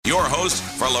Your host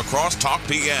for Lacrosse Talk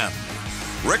PM,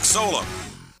 Rick Solem.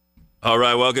 All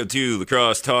right, welcome to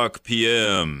Lacrosse Talk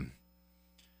PM.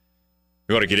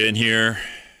 We want to get in here.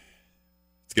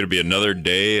 It's going to be another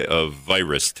day of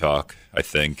virus talk, I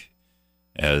think,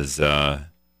 as the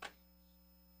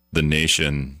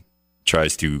nation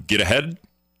tries to get ahead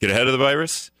of the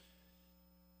virus.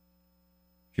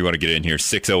 If you want to get in here,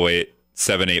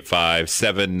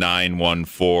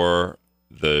 608-785-7914,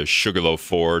 the Sugarloaf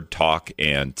Ford talk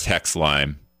and text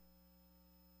line.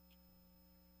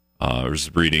 I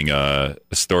was reading a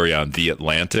story on The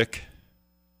Atlantic,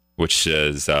 which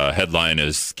says, headline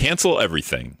is, "Cancel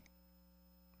everything.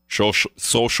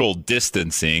 Social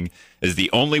distancing is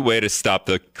the only way to stop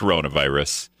the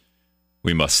coronavirus.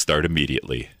 We must start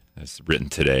immediately." That's written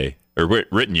today, or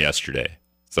written yesterday.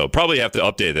 So probably have to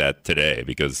update that today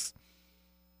because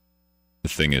the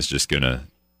thing is just going to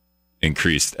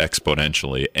increase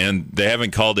exponentially. And they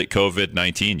haven't called it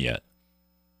COVID-19 yet.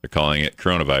 They're calling it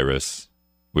coronavirus,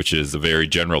 which is a very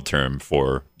general term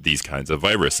for these kinds of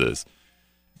viruses.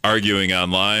 Arguing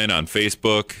online on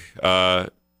Facebook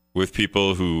with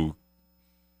people who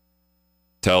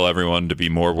tell everyone to be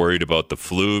more worried about the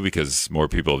flu because more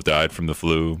people have died from the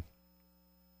flu.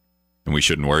 And we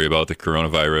shouldn't worry about the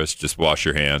coronavirus. Just wash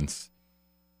your hands,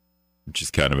 which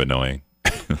is kind of annoying.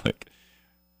 Like,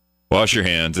 wash your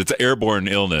hands. It's an airborne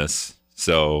illness,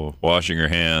 so washing your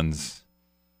hands,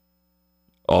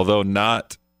 although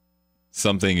not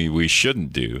something we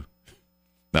shouldn't do.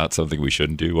 Not something we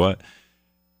shouldn't do. What?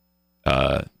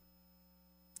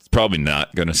 It's probably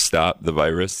not going to stop the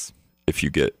virus if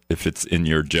it's in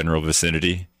your general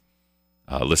vicinity.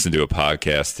 Listen to a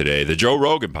podcast today, the Joe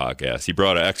Rogan podcast. He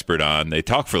brought an expert on. They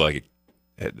talk for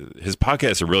his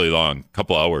podcasts are really long, a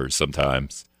couple hours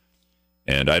sometimes.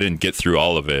 And I didn't get through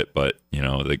all of it, but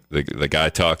the guy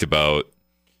talked about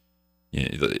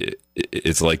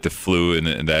it's like the flu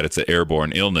and that it's an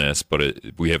airborne illness, but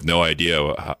we have no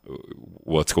idea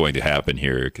what's going to happen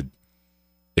here.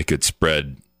 It could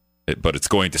spread, but it's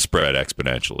going to spread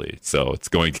exponentially. So it's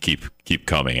going to keep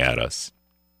coming at us.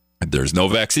 There's no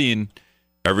vaccine.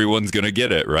 Everyone's going to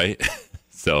get it, right?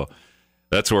 So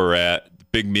that's where we're at.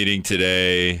 Big meeting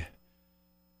today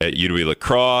at UWL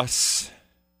Lacrosse.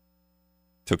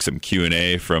 Took some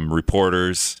Q&A from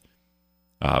reporters.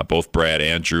 Both Brad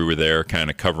and Drew were there, kind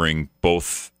of covering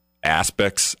both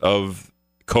aspects of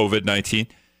COVID-19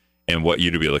 and what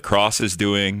UWL Lacrosse is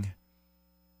doing.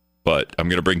 But I'm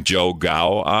going to bring Joe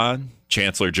Gow on,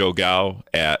 Chancellor Joe Gow,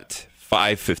 at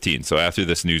 5:15. So after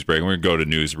this news break, we're going to go to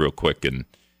news real quick and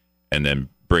then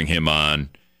bring him on.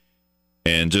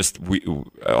 And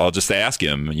I'll just ask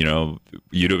him,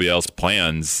 UWL's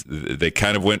plans, they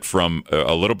kind of went from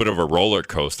a little bit of a roller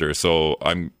coaster. So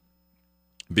I'm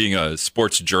being a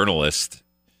sports journalist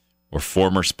or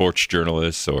former sports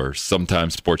journalist or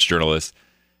sometimes sports journalist.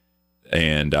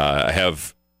 And I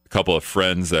have a couple of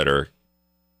friends that are,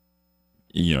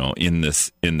 in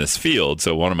this field.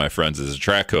 So one of my friends is a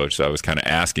track coach. So I was kind of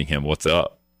asking him what's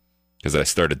up because I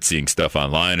started seeing stuff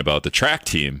online about the track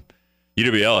team.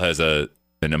 UWL has an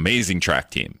amazing track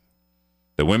team.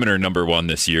 The women are number one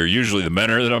this year. Usually the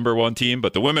men are the number one team,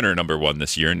 but the women are number one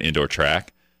this year in indoor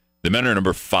track. The men are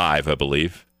number 5, I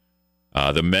believe.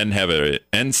 The men have an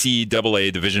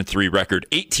NCAA Division III record,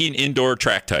 18 indoor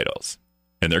track titles.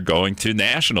 And they're going to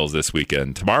nationals this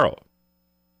weekend, tomorrow.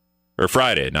 Or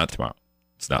Friday, not tomorrow.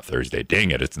 It's not Thursday.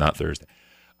 Dang it, it's not Thursday.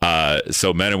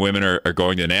 So men and women are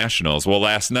going to nationals. Well,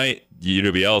 last night,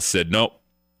 UWL said, nope,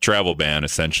 travel ban,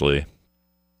 essentially.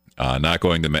 Not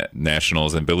going to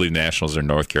nationals, and believe nationals are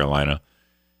North Carolina.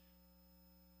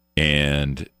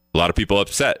 And a lot of people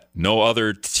upset. No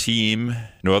other team,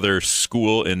 no other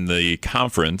school in the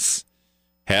conference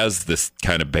has this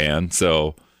kind of ban.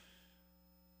 So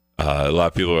a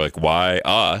lot of people are like, why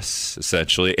us,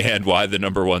 essentially, and why the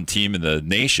number one team in the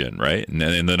nation, right? And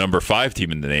then the number 5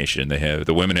 team in the nation,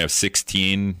 the women have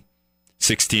 16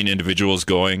 individuals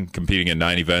going, competing in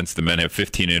 9 events. The men have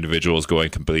 15 individuals going,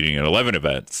 competing in 11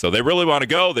 events. So they really want to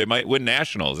go. They might win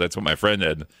nationals. That's what my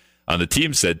friend on the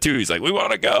team said, too. He's like, we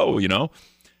want to go,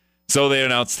 So they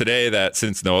announced today that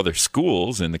since no other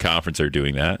schools in the conference are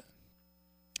doing that,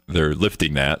 they're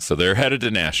lifting that. So they're headed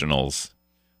to nationals.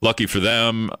 Lucky for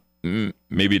them,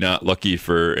 maybe not lucky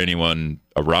for anyone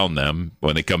around them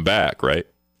when they come back, right?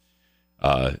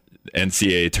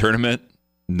 NCAA tournament.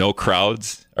 No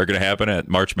crowds are going to happen at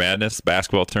March Madness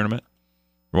basketball tournament.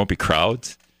 There won't be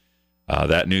crowds.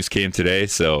 That news came today,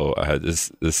 so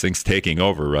this thing's taking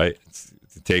over, right? It's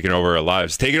taking over our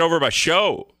lives. It's taking over my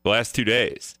show the last 2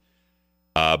 days.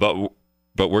 But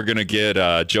we're going to get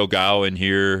Joe Gow in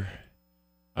here.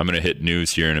 I'm going to hit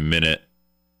news here in a minute.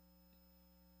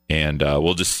 and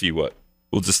we'll just see what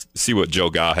Joe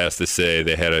Gow has to say.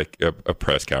 They had a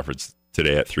press conference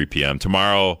today at 3 p.m.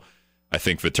 Tomorrow, I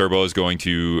think Viterbo is going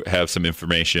to have some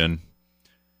information.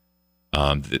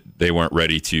 They weren't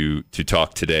ready to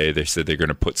talk today. They said they're going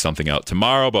to put something out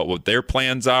tomorrow about what their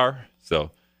plans are.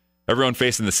 So everyone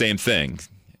facing the same thing.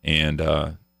 And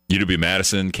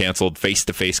UW-Madison canceled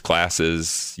face-to-face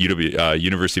classes.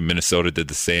 University of Minnesota did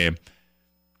the same.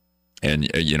 And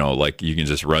you can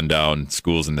just run down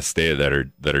schools in the state that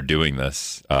are doing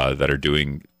this,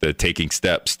 taking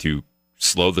steps to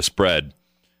slow the spread,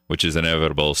 which is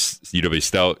inevitable. UW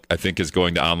Stout, I think, is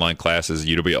going to online classes.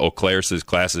 UW Eau Claire's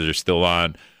classes are still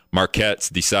on. Marquette's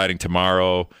deciding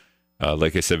tomorrow.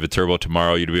 Like I said, Viterbo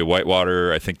tomorrow. UW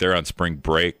Whitewater, I think they're on spring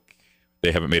break.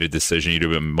 They haven't made a decision.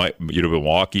 UW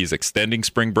Milwaukee is extending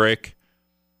spring break.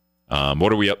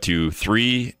 What are we up to?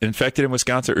 3 infected in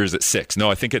Wisconsin, or is it 6? No,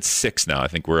 I think it's 6 now. I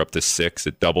think we're up to 6.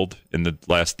 It doubled in the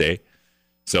last day.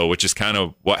 So, which is kind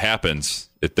of what happens.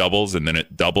 It doubles, and then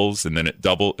it doubles, and then it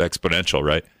doubles exponential,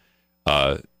 right?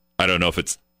 I don't know if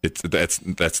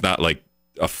that's not like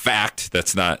a fact.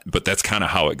 That's not, but that's kind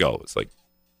of how it goes. Like,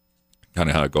 kind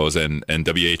of how it goes. And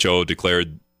WHO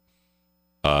declared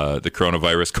the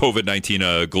coronavirus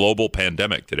COVID-19 a global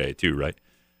pandemic today too, right?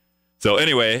 So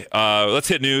anyway, let's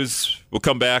hit news. We'll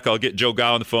come back. I'll get Joe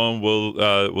Gow on the phone.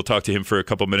 We'll talk to him for a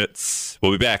couple minutes.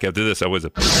 We'll be back after this.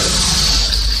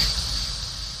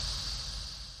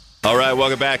 All right,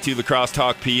 welcome back to Lacrosse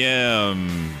Talk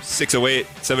PM.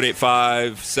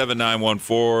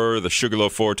 608-785-7914, the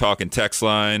Sugarloaf 4 talk and text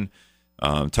line.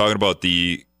 Talking about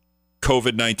the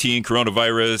COVID-19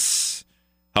 coronavirus,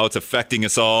 how it's affecting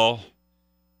us all.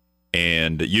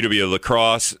 And UW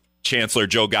Lacrosse Chancellor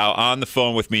Joe Gow on the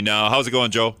phone with me now. How's it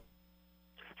going, Joe?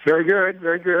 Very good,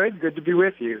 very good. Good to be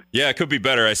with you. Yeah, it could be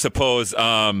better, I suppose.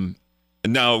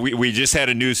 No, we just had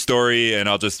a news story, and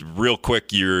I'll just real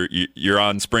quick. You're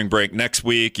on spring break next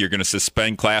week. You're going to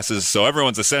suspend classes, so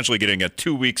everyone's essentially getting a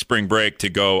 2-week spring break to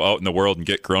go out in the world and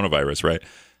get coronavirus, right?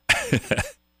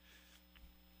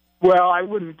 Well, I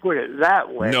wouldn't put it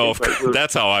that way. No,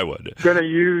 that's how I would. Going to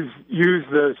use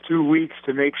those 2 weeks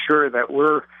to make sure that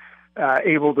we're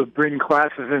able to bring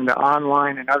classes into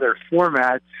online and other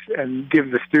formats and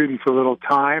give the students a little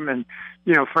time. And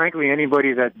frankly,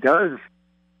 anybody that does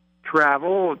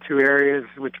travel to areas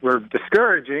which were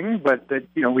discouraging, but that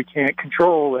we can't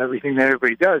control everything that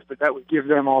everybody does, but that would give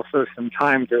them also some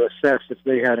time to assess if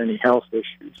they had any health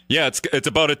issues. Yeah, it's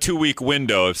about a 2-week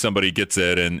window if somebody gets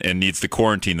it and needs to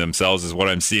quarantine themselves is what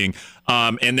I'm seeing.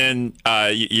 And then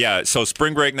so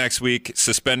spring break next week,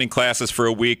 suspending classes for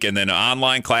a week, and then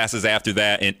online classes after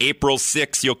that. And April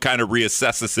 6th, you'll kind of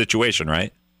reassess the situation,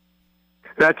 right?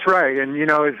 That's right. And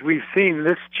as we've seen,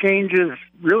 this changes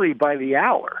really by the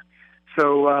hour.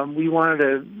 So we wanted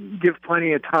to give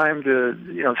plenty of time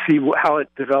to see how it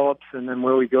develops and then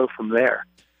where we go from there.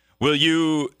 Will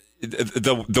you?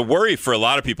 The worry for a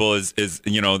lot of people is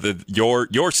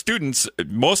your students,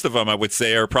 most of them I would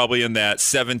say are probably in that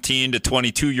 17 to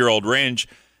 22-year-old range.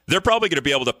 They're probably going to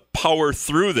be able to power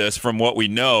through this from what we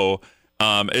know.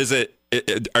 Are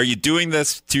you doing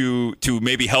this to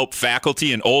maybe help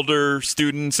faculty and older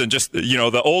students, and just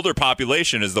the older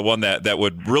population is the one that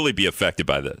would really be affected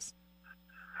by this?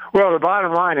 Well, the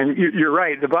bottom line, and you're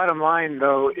right, the bottom line,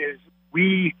 though, is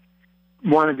we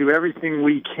want to do everything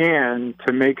we can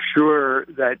to make sure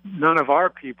that none of our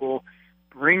people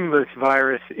bring this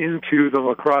virus into the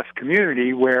lacrosse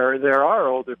community where there are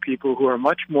older people who are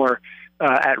much more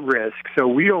at risk. So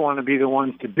we don't want to be the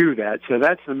ones to do that. So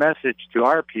that's the message to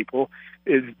our people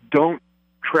is don't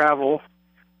travel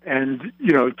and,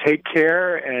 take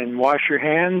care and wash your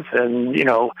hands and,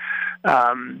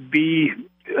 be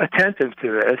attentive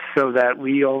to this so that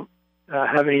we don't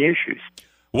have any issues.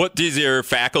 What does your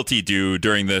faculty do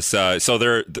during this? Are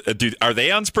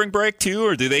they on spring break too,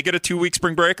 or do they get a 2-week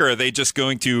spring break, or are they just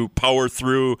going to power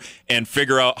through and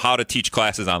figure out how to teach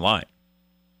classes online?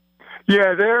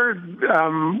 Yeah, their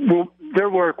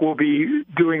work will be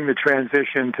doing the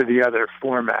transition to the other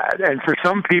format. And for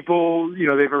some people,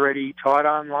 they've already taught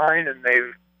online and they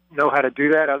know how to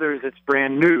do that. Others, it's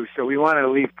brand new. So we wanted to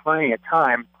leave plenty of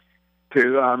time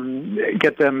to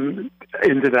get them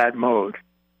into that mode.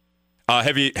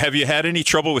 Have you had any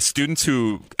trouble with students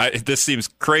who this seems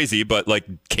crazy, but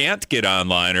can't get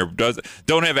online or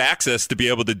don't have access to be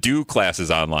able to do classes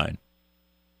online?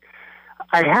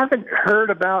 I haven't heard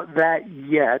about that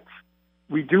yet.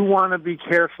 We do want to be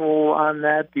careful on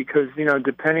that because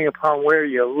depending upon where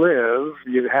you live,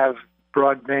 you have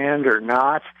broadband or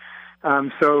not.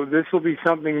 So this will be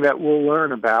something that we'll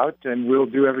learn about, and we'll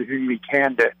do everything we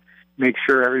can to make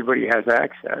sure everybody has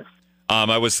access.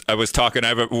 I was talking.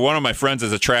 One of my friends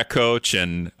is a track coach,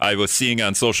 and I was seeing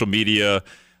on social media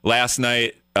last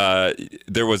night.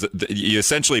 You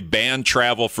essentially banned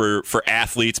travel for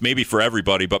athletes, maybe for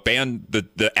everybody, but banned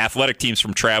the athletic teams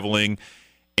from traveling.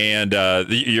 And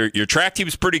your track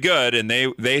team's pretty good, and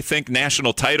they think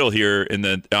national title here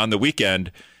on the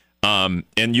weekend.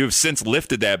 And you've since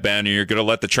lifted that ban, and you're going to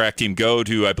let the track team go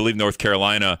to, I believe, North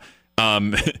Carolina.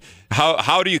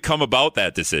 How do you come about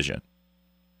that decision?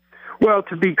 Well,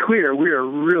 to be clear, we are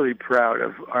really proud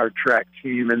of our track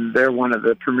team, and they're one of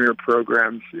the premier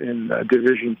programs in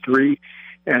Division III.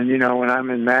 And, when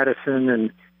I'm in Madison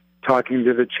and talking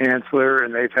to the chancellor,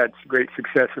 and they've had great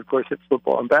success, of course, at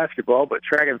football and basketball, but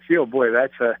track and field, boy,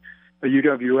 that's a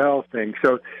UWL thing.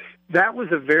 So that was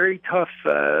a very tough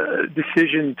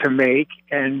decision to make,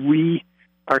 and we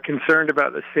are concerned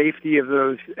about the safety of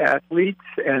those athletes,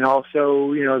 and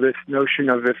also, this notion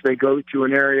of if they go to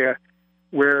an area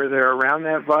where they're around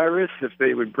that virus, if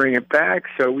they would bring it back.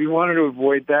 So we wanted to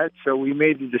avoid that. So we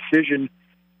made the decision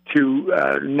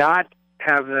to not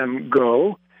have them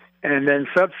go. And then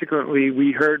subsequently,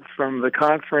 we heard from the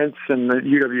conference and the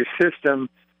UW system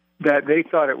that they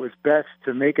thought it was best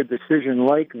to make a decision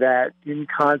like that in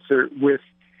concert with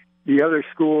the other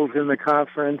schools in the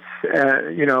conference,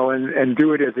 and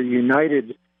do it as a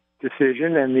united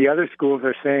decision. And the other schools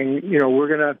are saying, we're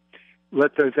going to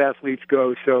let those athletes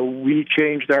go. So we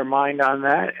changed our mind on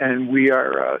that, and we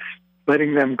are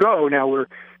letting them go. Now, we're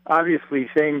obviously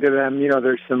saying to them,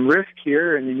 there's some risk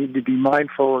here, and you need to be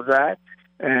mindful of that.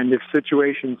 And if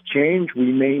situations change,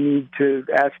 we may need to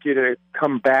ask you to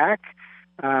come back.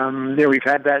 We've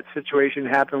had that situation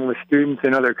happen with students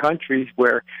in other countries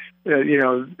where,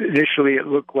 initially it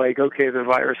looked like, okay, the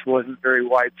virus wasn't very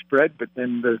widespread, but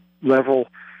then the level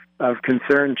of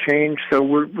concern changed. So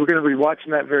we're going to be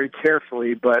watching that very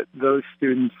carefully, but those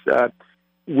students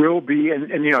will be, and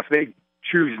if they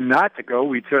choose not to go,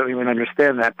 we certainly would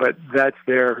understand that, but that's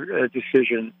their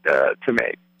decision to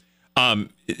make.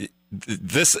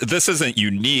 This isn't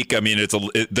unique. I mean,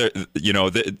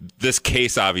 this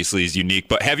case obviously is unique,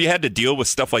 but have you had to deal with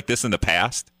stuff like this in the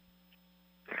past?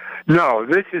 No,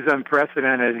 this is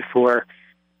unprecedented for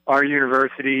our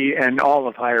university and all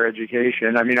of higher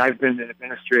education. I mean, I've been an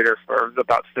administrator for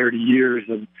about 30 years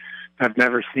and have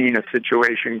never seen a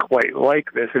situation quite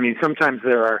like this. I mean, sometimes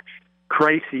there are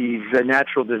crises and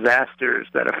natural disasters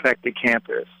that affect a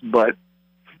campus, but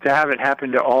to have it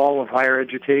happen to all of higher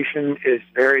education is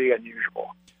very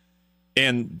unusual.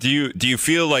 And do you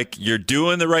feel like you're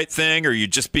doing the right thing, or are you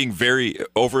just being very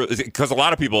over? Because a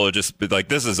lot of people are just like,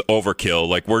 this is overkill.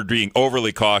 Like, we're being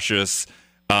overly cautious.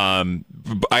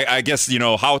 I guess,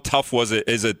 how tough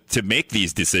is it to make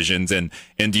these decisions? And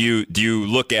do you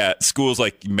look at schools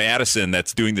like Madison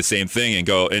that's doing the same thing and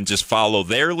go and just follow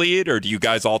their lead, or do you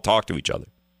guys all talk to each other?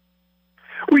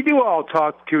 We do all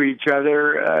talk to each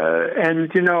other,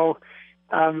 and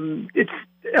it's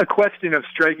a question of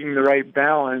striking the right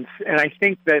balance. And I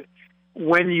think that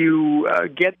when you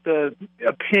get the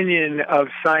opinion of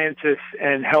scientists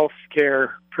and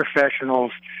healthcare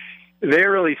professionals,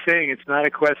 they're really saying it's not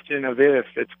a question of if,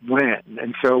 it's when.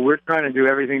 And so we're trying to do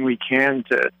everything we can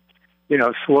to,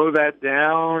 slow that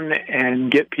down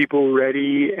and get people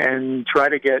ready and try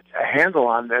to get a handle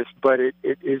on this. But it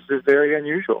is very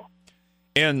unusual.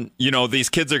 And these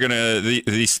kids are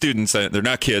these students. They're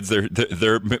not kids.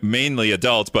 They're mainly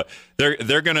adults. But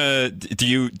they're gonna. Do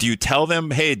you tell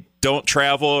them, hey, don't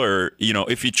travel, or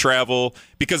if you travel,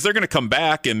 because they're gonna come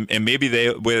back and maybe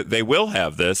they will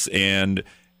have this, and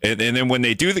then when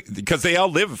they do, because they all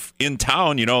live in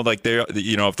town, like they're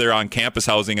if they're on campus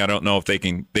housing, I don't know if they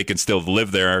can still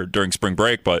live there during spring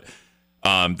break, but.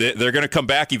 They're going to come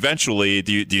back eventually.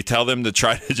 Do you tell them to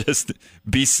try to just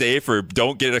be safe or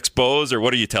don't get exposed, or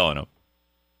what are you telling them?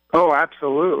 Oh,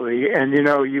 absolutely. And,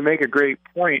 you make a great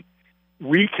point.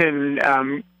 We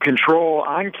can control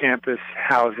on-campus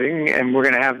housing, and we're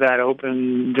going to have that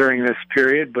open during this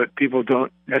period, but people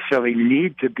don't necessarily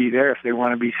need to be there if they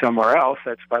want to be somewhere else.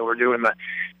 That's why we're doing the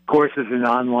courses in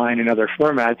online and other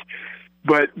formats.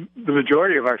 But the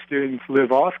majority of our students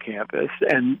live off campus,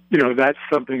 and, that's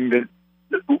something that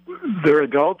they're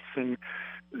adults and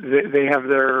they have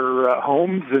their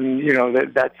homes, and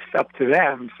that's up to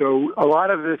them. So a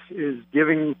lot of this is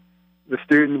giving the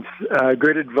students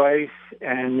good advice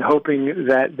and hoping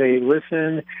that they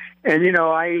listen. And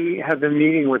I have been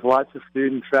meeting with lots of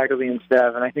students, faculty, and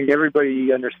staff, and I think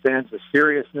everybody understands the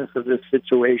seriousness of this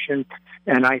situation.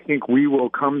 And I think we will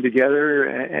come together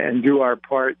and do our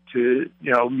part to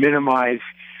minimize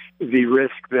the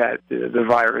risk that the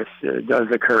virus does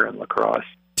occur in La Crosse.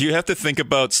 Do you have to think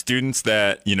about students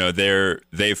that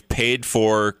they've paid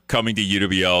for coming to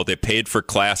UWL, they paid for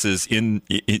classes going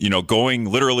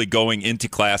into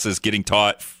classes, getting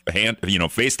taught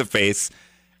face to face,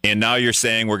 and now you're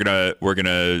saying we're gonna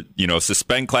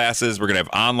suspend classes, we're gonna have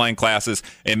online classes,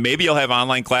 and maybe you'll have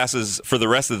online classes for the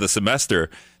rest of the semester.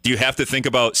 Do you have to think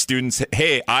about students?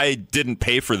 Hey, I didn't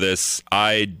pay for this.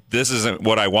 This isn't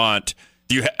what I want.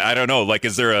 I don't know.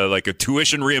 Is there a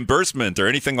tuition reimbursement or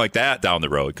anything like that down the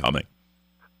road coming?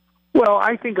 Well,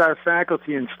 I think our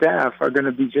faculty and staff are going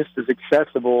to be just as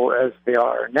accessible as they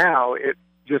are now. It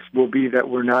just will be that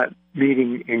we're not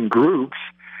meeting in groups.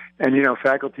 And,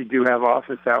 faculty do have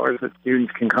office hours that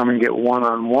students can come and get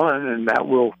one-on-one, and that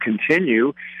will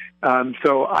continue.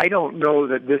 So I don't know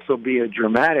that this will be a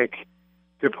dramatic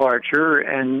departure.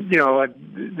 And, none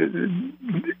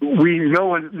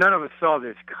of us saw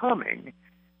this coming.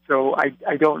 So I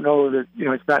don't know that,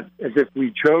 it's not as if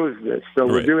we chose this. So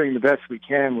Right. We're doing the best we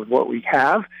can with what we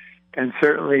have. And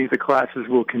certainly the classes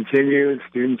will continue.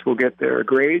 Students will get their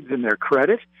grades and their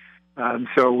credit.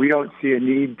 So we don't see a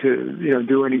need to,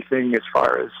 do anything as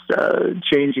far as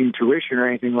changing tuition or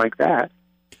anything like that.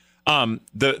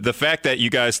 The fact that you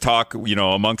guys talk,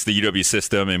 amongst the UW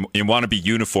system and want to be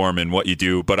uniform in what you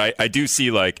do, but I do see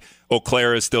Eau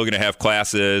Claire is still going to have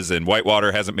classes and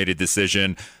Whitewater hasn't made a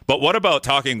decision. But what about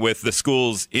talking with the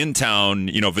schools in town,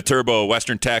 Viterbo,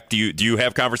 Western Tech? Do you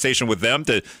have conversation with them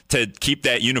to keep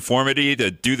that uniformity, to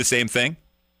do the same thing?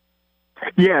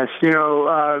 Yes,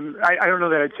 I don't know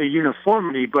that I'd say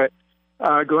uniformity, but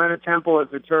Galena Temple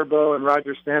at Viterbo and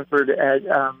Roger Stanford at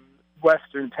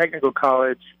Western Technical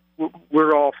College,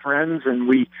 we're all friends and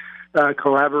we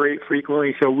collaborate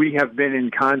frequently. So we have been in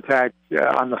contact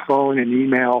on the phone and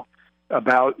email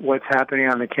about what's happening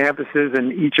on the campuses,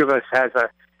 and each of us has a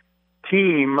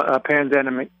team, a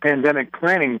pandemic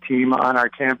planning team on our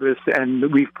campus, and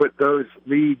we've put those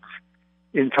leads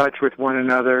in touch with one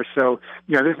another. So,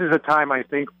 this is a time I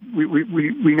think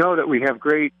we know that we have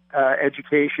great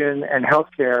education and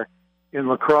healthcare in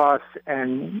La Crosse,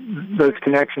 and those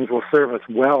connections will serve us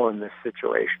well in this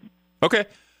situation. Okay.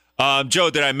 Joe,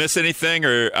 did I miss anything?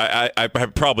 Or I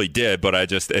probably did, but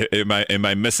am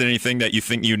I missing anything that you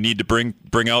think you need to bring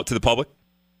out to the public?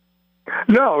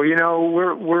 No,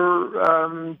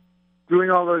 we're doing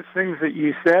all those things that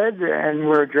you said, and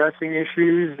we're addressing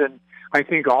issues, and I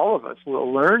think all of us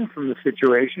will learn from the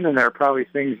situation, and there are probably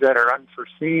things that are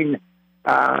unforeseen,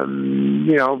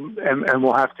 and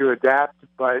we'll have to adapt.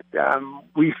 But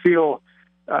we feel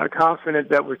confident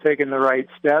that we're taking the right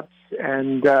steps,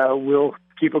 and we'll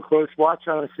keep a close watch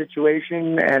on the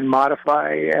situation and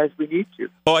modify as we need to.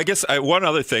 Oh, I guess one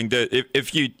other thing, that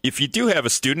if you do have a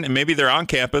student and maybe they're on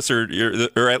campus or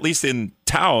at least in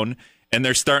town and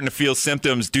they're starting to feel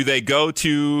symptoms, do they go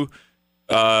to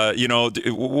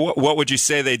what would you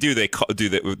say they do? Do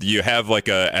you have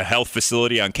a health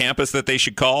facility on campus that they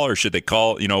should call, or should they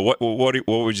call? What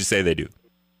would you say they do?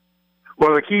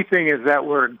 Well, the key thing is that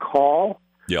word "call."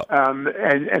 Yeah.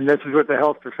 And this is what the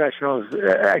health professionals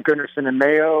at Gunderson and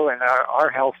Mayo and our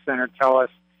health center tell us.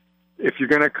 If you're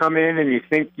going to come in and you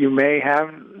think you may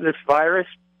have this virus,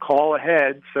 call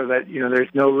ahead so that there's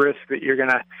no risk that you're going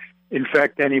to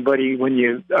infect anybody when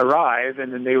you arrive,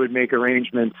 and then they would make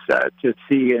arrangements to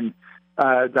see and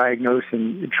diagnose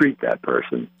and treat that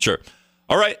person. Sure.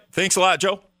 All right. Thanks a lot,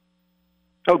 Joe.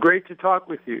 Oh, great to talk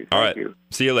with you. Thank you.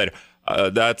 See you later.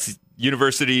 That's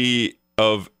University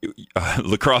of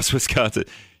La Crosse, Wisconsin.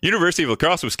 University of La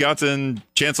Crosse, Wisconsin,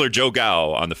 Chancellor Joe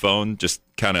Gow on the phone, just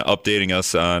kind of updating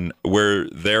us on where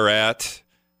they're at.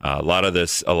 A lot of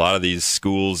these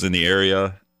schools in the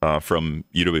area, from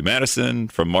UW-Madison,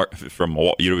 from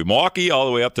UW-Milwaukee, all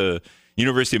the way up to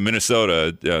University of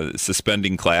Minnesota,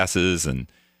 suspending classes and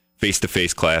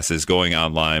face-to-face classes going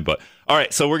online. But all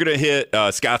right, so we're going to hit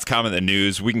Scott's comment in the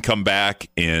news. We can come back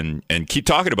and keep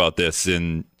talking about this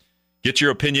and get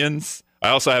your opinions. I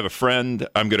also have a friend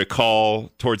I'm going to call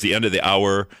towards the end of the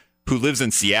hour who lives in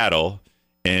Seattle,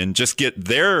 and just get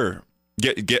her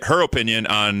opinion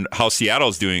on how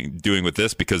Seattle's doing with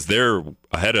this, because they're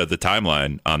ahead of the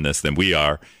timeline on this than we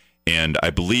are. And I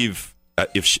believe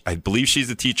she's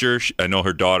a teacher. I know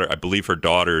her daughter. I believe her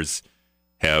daughters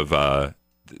have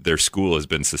their school has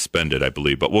been suspended, I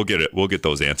believe. But we'll get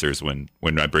those answers when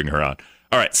I bring her on.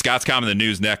 All right, Scott's comment in the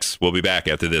news next. We'll be back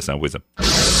after this on Wisdom.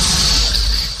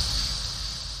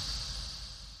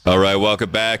 All right,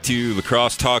 welcome back to La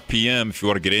Crosse Talk PM. If you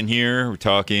want to get in here, we're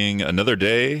talking another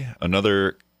day,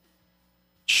 another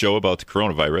show about the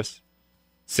coronavirus.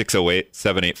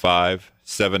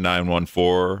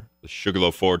 608-785-7914, the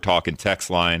Sugarloaf Ford Talk and Text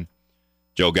line.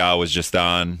 Joe Gow was just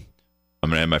on.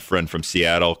 I'm going to have my friend from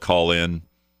Seattle call in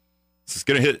it's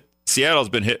going to hit. Seattle's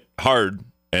been hit hard,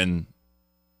 and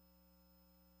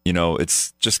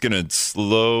it's just going to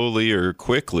slowly or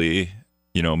quickly,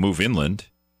 move inland.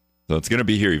 So it's going to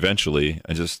be here eventually.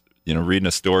 I just, reading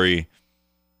a story.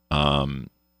 The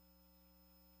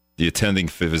attending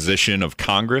physician of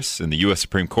Congress in the U.S.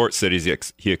 Supreme Court said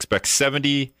he expects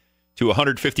 70 to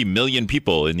 150 million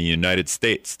people in the United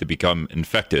States to become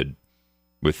infected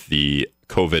with the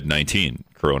COVID-19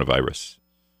 coronavirus,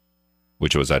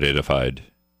 which was identified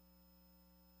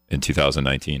in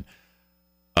 2019.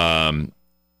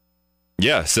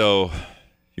 So if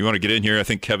you want to get in here, I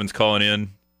think Kevin's calling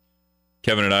in.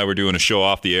 Kevin and I were doing a show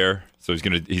off the air, so he's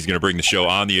gonna bring the show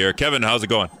on the air. Kevin, how's it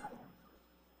going?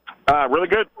 Really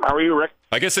good. How are you, Rick?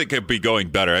 I guess it could be going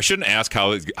better. I shouldn't ask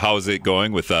how is it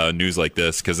going with news like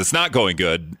this, because it's not going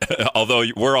good, although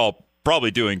we're all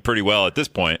probably doing pretty well at this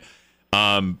point.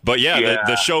 But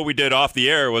the show we did off the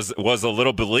air was a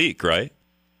little bleak, right?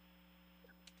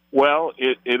 Well,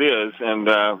 it is, and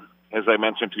as I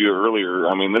mentioned to you earlier,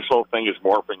 I mean, this whole thing is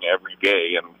morphing every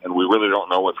day, and we really don't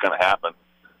know what's going to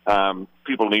happen.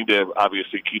 People need to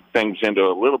obviously keep things into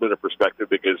a little bit of perspective,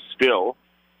 because still,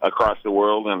 across the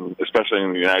world, and especially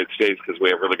in the United States, because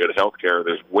we have really good health care,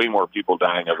 there's way more people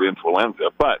dying of influenza.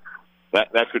 But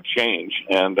that could change,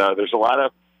 and there's a lot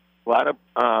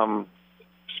of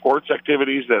sports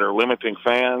activities that are limiting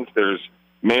fans. There's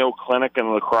Mayo Clinic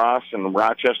in La Crosse and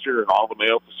Rochester and all the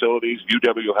Mayo facilities.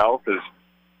 UWL Health is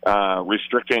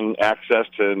restricting access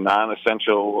to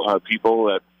non-essential people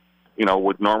that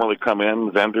would normally come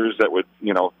in, vendors that would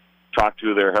talk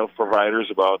to their health providers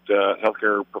about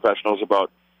healthcare professionals about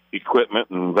equipment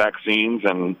and vaccines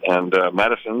and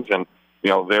medicines, and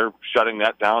they're shutting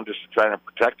that down just to try to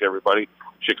protect everybody.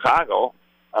 Chicago,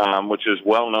 which is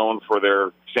well known for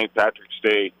their St. Patrick's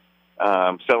Day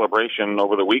celebration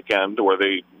over the weekend, where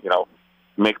they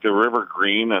make the river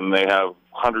green and they have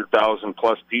 100,000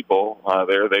 plus people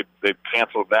there. They've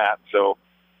canceled that. So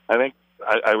I think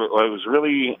I was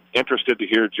really interested to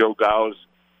hear Joe Gow's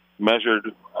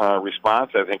measured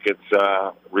response. I think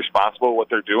it's responsible what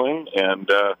they're doing, and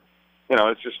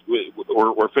it's just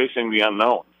we're facing the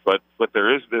unknown. But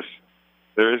there is this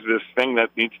thing that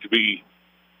needs to be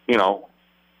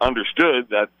understood,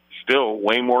 that still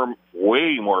way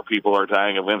more people are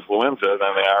dying of influenza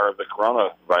than they are of the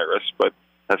coronavirus. But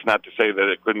that's not to say that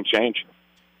it couldn't change.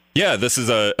 Yeah, this is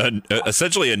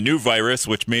essentially a new virus,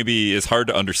 which maybe is hard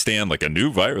to understand. Like a new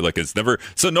virus, like it's never.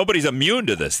 So nobody's immune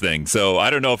to this thing. So I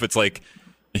don't know if it's like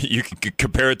you can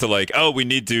compare it to like, oh, we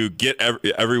need to get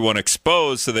everyone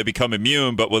exposed so they become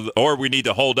immune, or we need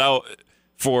to hold out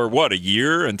for a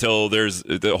year until there's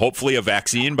hopefully a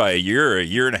vaccine by a year or a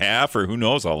year and a half, or who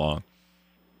knows how long.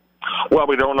 Well,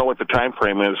 we don't know what the time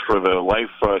frame is for the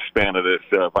lifespan of this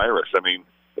virus. I mean,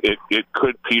 it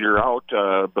could peter out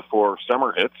before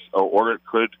summer hits, or it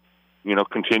could,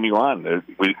 continue on.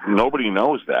 Nobody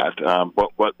knows that. But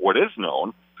what is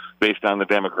known, based on the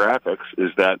demographics,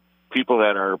 is that people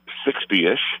that are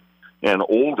 60-ish and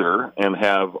older and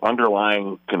have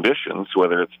underlying conditions,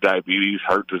 whether it's diabetes,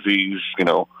 heart disease,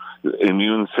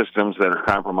 immune systems that are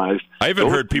compromised. I even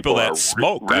heard people that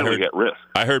smoke. Really at risk.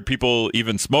 I heard people,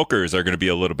 even smokers, are going to be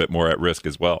a little bit more at risk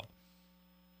as well.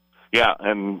 Yeah,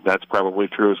 and that's probably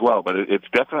true as well. But it's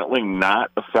definitely not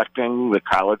affecting the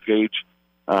college-age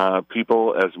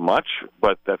people as much.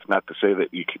 But that's not to say that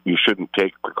you shouldn't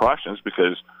take precautions,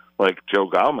 because, like Joe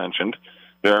Gow mentioned,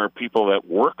 there are people that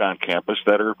work on campus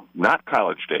that are not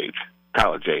college-aged.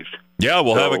 Yeah,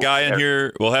 we'll have a guy in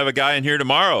here. We'll have a guy in here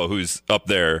tomorrow who's up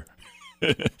there.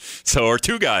 Or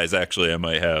two guys, actually, I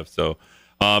might have. So,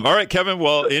 all right, Kevin.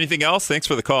 Well, anything else? Thanks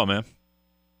for the call, man.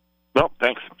 No,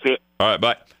 thanks. See you. All right,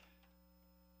 bye.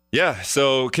 Yeah,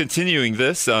 so continuing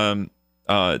this, the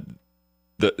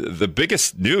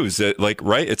biggest news,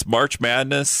 it's March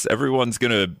Madness. Everyone's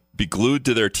going to be glued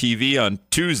to their TV on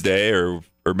Tuesday or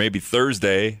maybe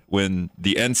Thursday when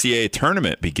the NCAA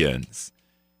tournament begins.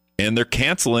 And they're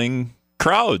canceling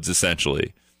crowds,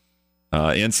 essentially.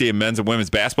 NCAA men's and women's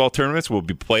basketball tournaments will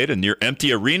be played in near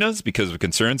empty arenas because of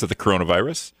concerns of the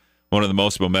coronavirus. One of the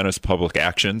most momentous public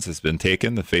actions has been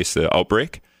taken to face the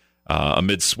outbreak.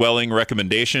 Amid swelling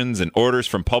recommendations and orders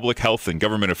from public health and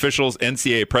government officials,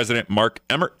 NCAA President Mark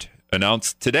Emmert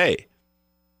announced today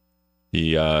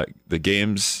the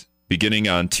games beginning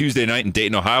on Tuesday night in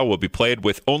Dayton, Ohio, will be played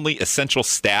with only essential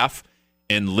staff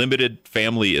and limited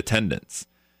family attendance.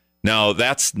 Now,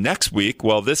 that's next week.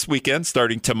 Well, this weekend,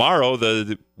 starting tomorrow,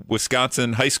 the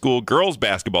Wisconsin high school girls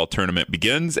basketball tournament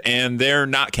begins, and they're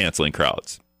not canceling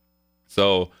crowds.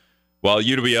 So while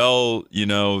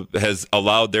UWL, has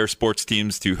allowed their sports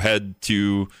teams to head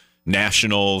to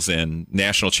nationals and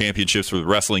national championships for the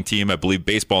wrestling team. I believe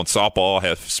baseball and softball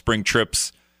have spring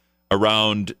trips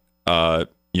around, a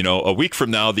week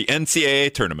from now, the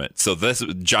NCAA tournament. So this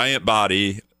giant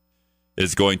body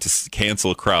is going to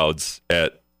cancel crowds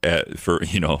for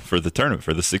the tournament,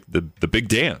 for the big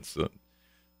dance. So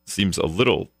seems a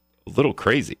little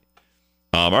crazy.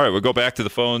 All right, we'll go back to the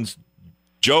phones.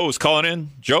 Joe's calling in.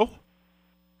 Joe?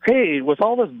 Hey, with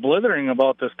all this blithering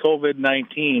about this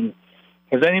COVID-19,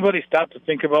 has anybody stopped to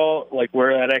think about like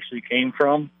where that actually came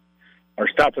from? Or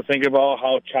stopped to think about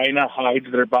how China hides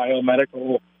their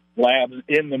biomedical labs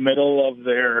in the middle of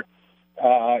their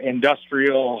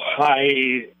industrial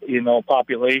high,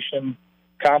 population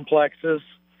complexes?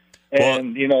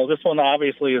 And, this one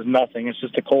obviously is nothing. It's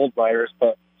just a cold virus.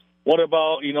 But what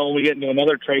about, we get into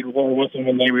another trade war with them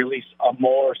and they release a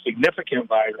more significant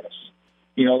virus?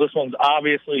 This one's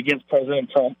obviously against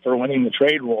President Trump for winning the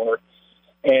trade war.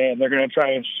 And they're going to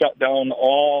try and shut down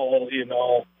all,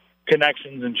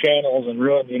 connections and channels and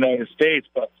ruin the United States.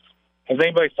 But has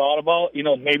anybody thought about,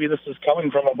 maybe this is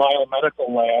coming from a biomedical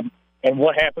lab, and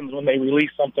what happens when they release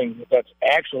something that's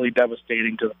actually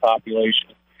devastating to the population?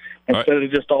 Instead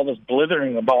of just all this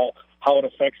blithering about how it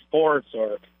affects sports,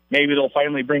 or maybe they'll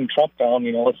finally bring Trump down.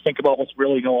 Let's think about what's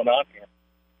really going on here.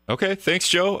 Okay, thanks,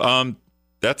 Joe.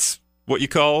 That's what you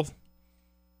call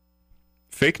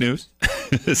fake news.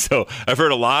 So I've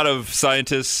heard a lot of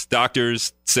scientists,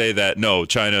 doctors say that, no,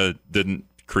 China didn't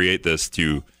create this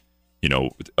to,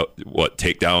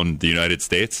 take down the United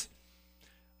States.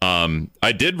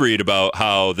 I did read about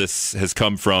how this has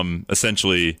come from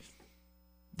essentially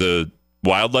the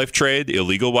wildlife trade, the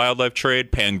illegal wildlife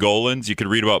trade, pangolins. You could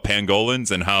read about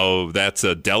pangolins and how that's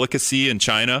a delicacy in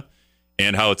China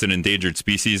and how it's an endangered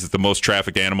species. It's the most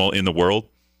trafficked animal in the world.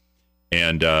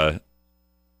 And,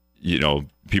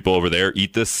 people over there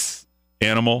eat this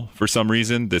animal for some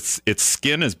reason. Its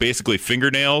skin is basically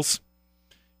fingernails.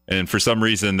 And for some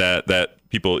reason that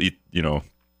people eat,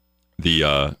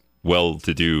 the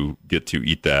well-to-do get to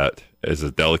eat that as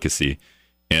a delicacy.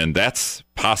 And that's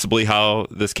possibly how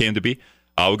this came to be.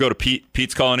 We'll go to Pete.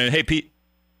 Pete's calling in. Hey, Pete.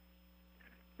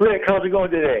 Rick, how's it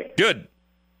going today? Good.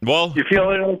 Well, you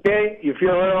feeling okay? You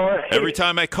feeling all right? Every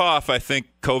time I cough, I think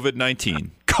COVID-19.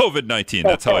 COVID-19.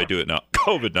 That's how I do it now.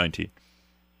 COVID-19.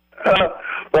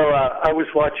 I was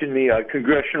watching the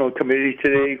Congressional Committee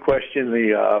today question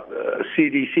the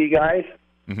CDC guys.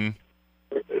 Mm-hmm.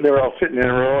 They were all sitting in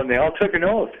a row, and they all took an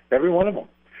oath, every one of them.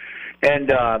 And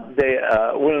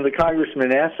one of the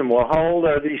congressmen asked them, well, how old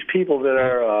are these people that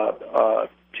are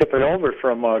tipping over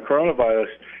from coronavirus?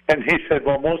 And he said,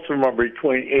 well, most of them are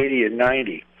between 80 and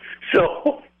 90.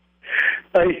 So,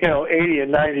 80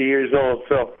 and 90 years old.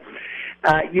 So,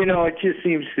 it just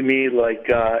seems to me like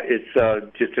it's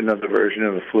just another version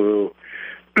of the flu.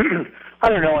 I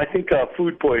don't know. I think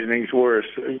food poisoning's worse,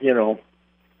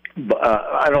 But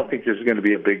I don't think this is going to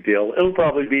be a big deal. It'll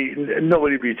probably be,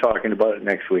 nobody will be talking about it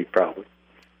next week, probably.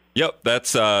 Yep,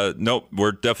 that's, nope,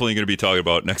 we're definitely going to be talking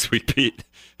about it next week, Pete.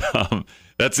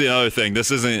 That's the other thing.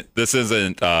 This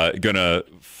isn't going to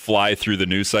fly through the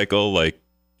news cycle like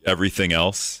everything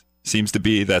else seems to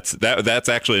be. That's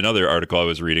actually another article I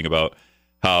was reading about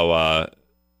how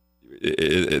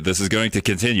this is going to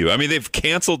continue. I mean, they've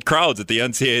canceled crowds at the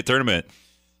NCAA tournament.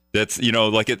 That's,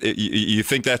 you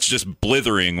think that's just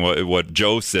blithering what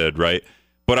Joe said, right?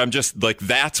 But I'm just like,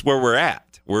 that's where we're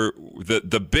at. We're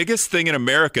the biggest thing in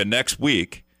America next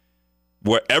week,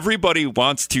 where everybody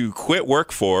wants to quit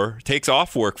work for, takes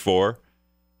off work for,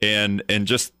 and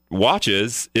just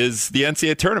watches, is the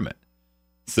NCAA tournament.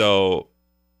 So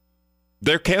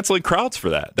they're canceling crowds for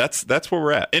that. That's where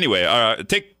we're at. Anyway,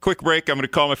 take a quick break. I'm going to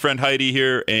call my friend Heidi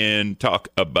here and talk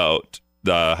about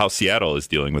how Seattle is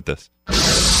dealing with this.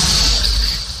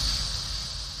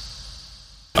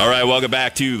 All right, welcome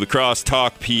back to Lacrosse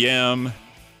Talk PM. If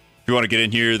you want to get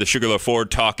in here, the Sugarloaf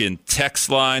Ford Talkin' text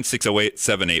line,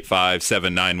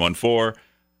 608-785-7914.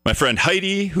 My friend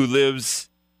Heidi, who lives...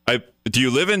 do you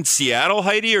live in Seattle,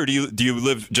 Heidi, or do you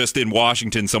live just in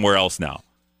Washington somewhere else now?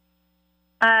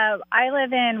 I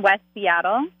live in West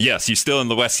Seattle. Yes, you're still in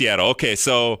the West Seattle. Okay,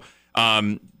 so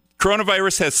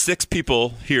coronavirus has 6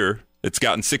 people here. It's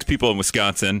gotten 6 people in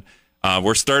Wisconsin.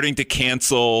 We're starting to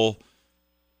cancel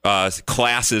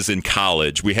classes in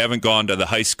college. We haven't gone to the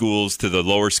high schools, to the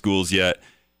lower schools yet.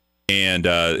 And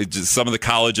some of the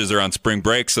colleges are on spring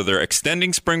break, so they're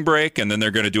extending spring break, and then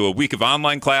they're going to do a week of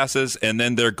online classes, and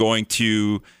then they're going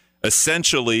to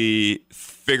essentially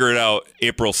figure it out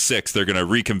April 6th. They're going to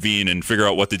reconvene and figure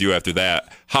out what to do after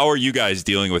that. How are you guys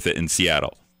dealing with it in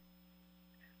Seattle?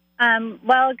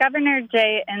 Well, Governor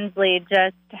Jay Inslee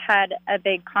just had a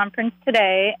big conference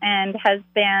today and has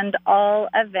banned all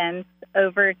events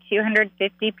over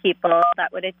 250 people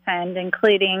that would attend,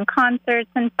 including concerts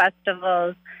and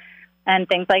festivals and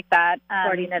things like that.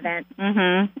 Sporting events.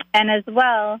 Mm-hmm. And as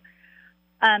well,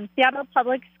 Seattle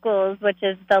Public Schools, which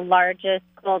is the largest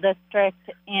school district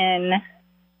in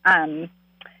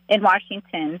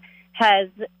Washington, has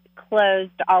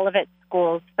closed all of its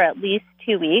schools for at least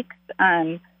 2 weeks.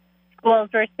 Schools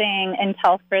were saying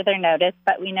until further notice,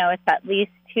 but we know it's at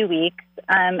least 2 weeks.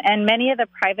 And many of the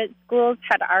private schools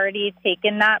had already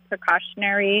taken that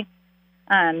precautionary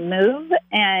move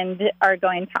and are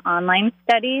going to online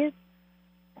studies.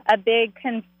 A big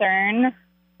concern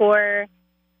for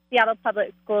Seattle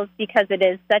Public Schools, because it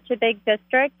is such a big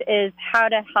district, is how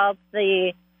to help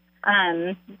the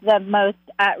most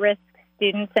at-risk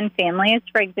students and families.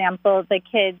 For example, the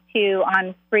kids who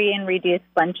on free and reduced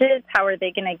lunches, how are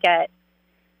they going to get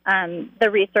the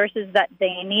resources that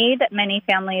they need? Many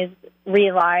families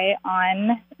rely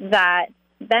on that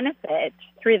benefit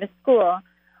through the school.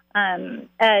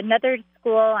 Another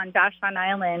school on Vashon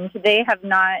Island, they have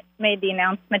not made the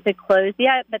announcement to close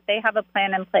yet, but they have a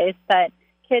plan in place that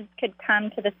kids could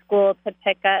come to the school to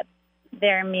pick up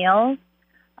their meals,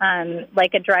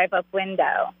 like a drive-up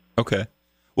window. Okay.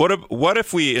 What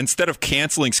if we, instead of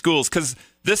canceling schools, because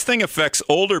this thing affects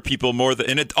older people more than,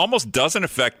 and it almost doesn't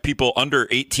affect people under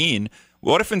 18.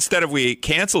 What if instead of we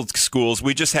canceled schools,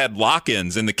 we just had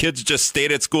lock-ins and the kids just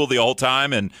stayed at school the whole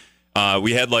time, and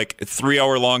we had like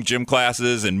 3-hour-long gym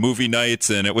classes and movie nights,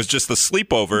 and it was just the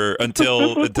sleepover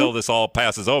until this all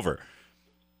passes over?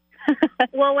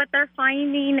 Well, what they're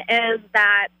finding is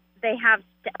that they have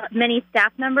many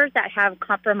staff members that have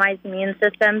compromised immune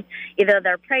systems. Either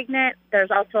they're pregnant. There's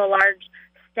also a large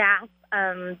staff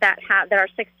that are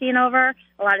 16 over.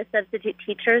 A lot of substitute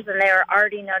teachers, and they are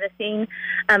already noticing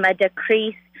a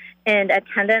decrease in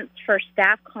attendance for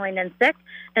staff calling in sick.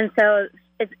 And so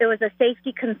it was a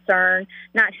safety concern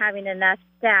not having enough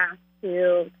staff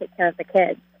to take care of the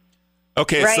kids.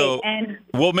 Okay, right. So And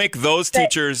we'll make those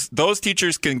teachers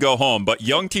can go home, but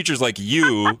young teachers like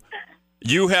you.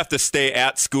 You have to stay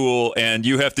at school, and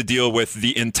you have to deal with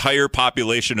the entire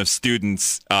population of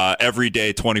students every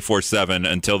day, 24/7,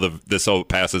 until this all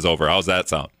passes over. How's that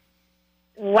sound?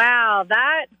 Wow,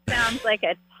 that sounds like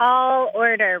a tall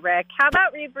order, Rick. How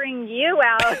about we bring you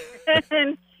out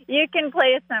and you can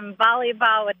play some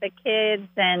volleyball with the kids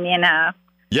and,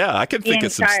 Yeah, I can think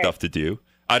of some stuff to do.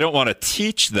 I don't want to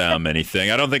teach them anything.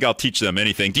 I don't think I'll teach them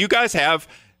anything. Do you guys have,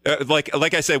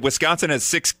 like I said, Wisconsin has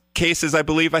 6 cases, I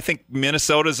believe. I think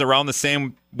Minnesota's around the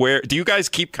same. Where do you guys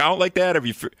keep count like that?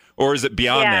 Or is it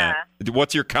beyond that?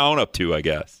 What's your count up to, I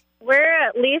guess? We're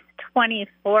at least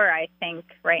 24, I think,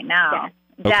 right now.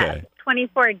 Okay.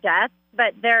 24 deaths,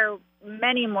 but there are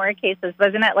many more cases.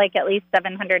 Wasn't it like at least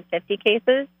 750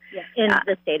 cases? Yeah, in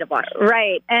the state of Washington.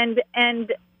 Right. And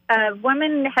a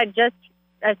woman had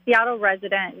a Seattle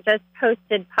resident just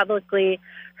posted publicly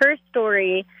her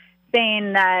story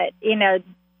saying that,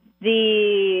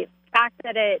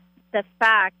 the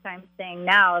fact I'm saying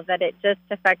now that it just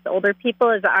affects older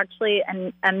people is actually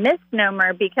a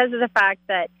misnomer because of the fact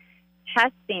that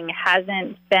testing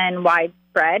hasn't been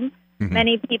widespread.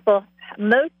 Mm-hmm.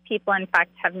 Most people, in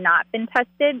fact, have not been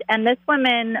tested. And this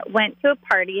woman went to a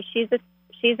party. She's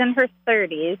in her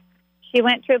 30s. She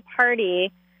went to a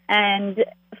party, and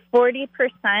 40%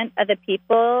 of the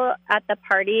people at the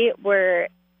party were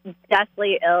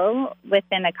deathly ill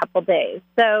within a couple days.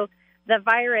 So the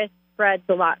virus spreads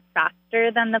a lot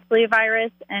faster than the flu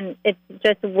virus, and it's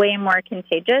just way more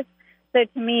contagious. So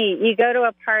to me, you go to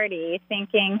a party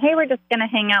thinking, hey, we're just going to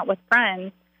hang out with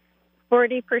friends.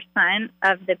 40%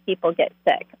 of the people get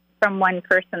sick from one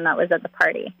person that was at the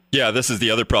party. Yeah, this is the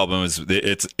other problem is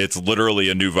it's literally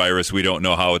a new virus. We don't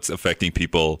know how it's affecting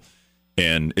people.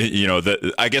 And,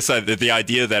 I guess the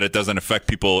idea that it doesn't affect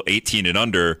people 18 and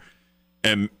under,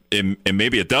 and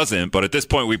maybe it doesn't, but at this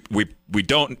point we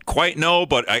don't quite know.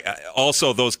 But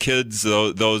also those kids,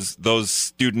 those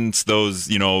students, those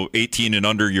 18 and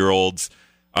under year olds,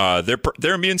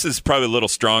 their immune system is probably a little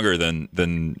stronger than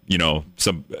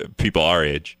some people our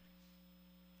age.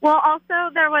 Well,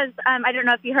 also there was I don't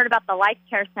know if you heard about the Life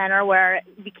Care Center where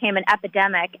it became an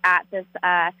epidemic at this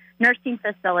nursing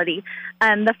facility.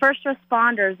 The first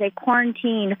responders, they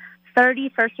quarantined 30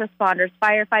 first responders,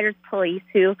 firefighters, police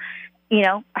who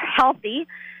are healthy,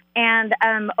 and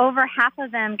over half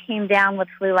of them came down with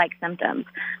flu-like symptoms.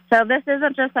 So this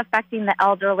isn't just affecting the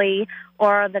elderly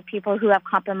or the people who have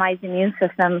compromised immune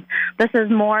systems. This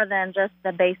is more than just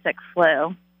the basic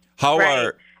flu.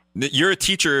 You're a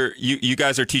teacher, you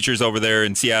guys are teachers over there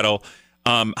in Seattle.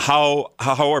 How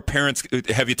are parents?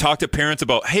 Have you talked to parents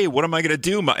about, hey, what am I going to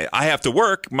do? I have to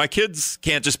work. My kids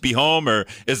can't just be home. Or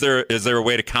is there a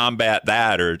way to combat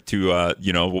that, or to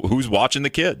who's watching the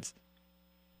kids?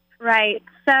 Right.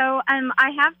 So I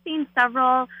have seen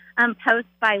several posts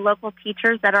by local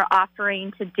teachers that are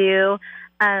offering to do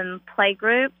play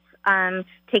groups,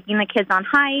 taking the kids on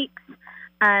hikes,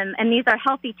 and these are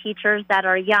healthy teachers that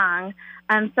are young.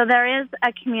 So there is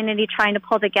a community trying to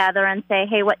pull together and say,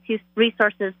 hey, what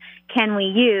resources can we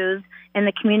use in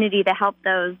the community to help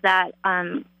those that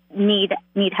need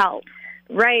help?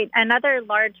 Right. And other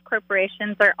large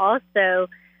corporations are also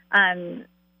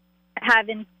have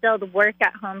instilled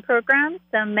work-at-home programs.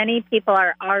 So many people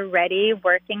are already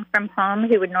working from home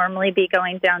who would normally be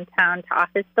going downtown to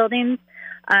office buildings.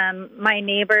 My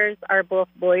neighbors are both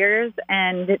lawyers,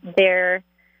 and their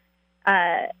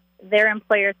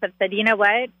employers have said, you know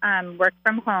what, work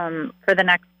from home for the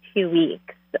next 2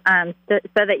 weeks so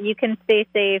that you can stay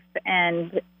safe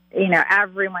and,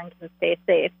 everyone can stay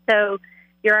safe. So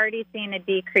you're already seeing a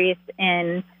decrease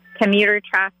in commuter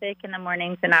traffic in the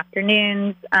mornings and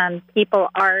afternoons. People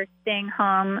are staying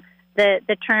home.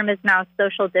 The term is now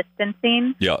social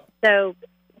distancing. Yeah. So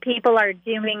people are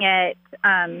doing it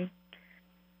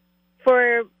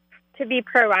to be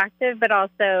proactive, but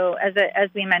also, as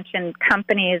we mentioned,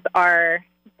 companies are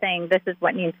saying this is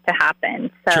what needs to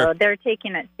happen. So Sure. They're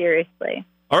taking it seriously.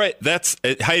 All right,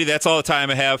 Heidi. That's all the time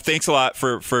I have. Thanks a lot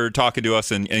for talking to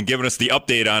us and giving us the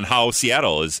update on how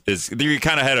Seattle is. You're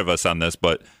kind of ahead of us on this,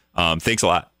 but thanks a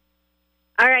lot.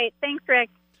 All right, thanks, Rick.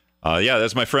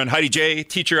 That's my friend Heidi J,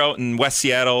 teacher out in West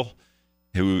Seattle,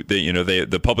 who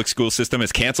the public school system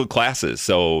has canceled classes,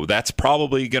 so that's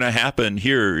probably going to happen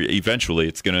here eventually.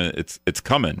 It's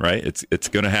coming, right? It's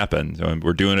going to happen. So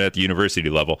we're doing it at the university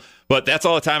level. But that's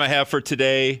all the time I have for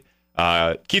today.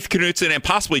 Keith Knutson and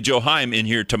possibly Joe Heim in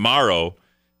here tomorrow.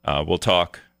 We'll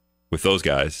talk with those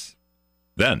guys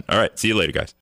then. All right, see you later, guys.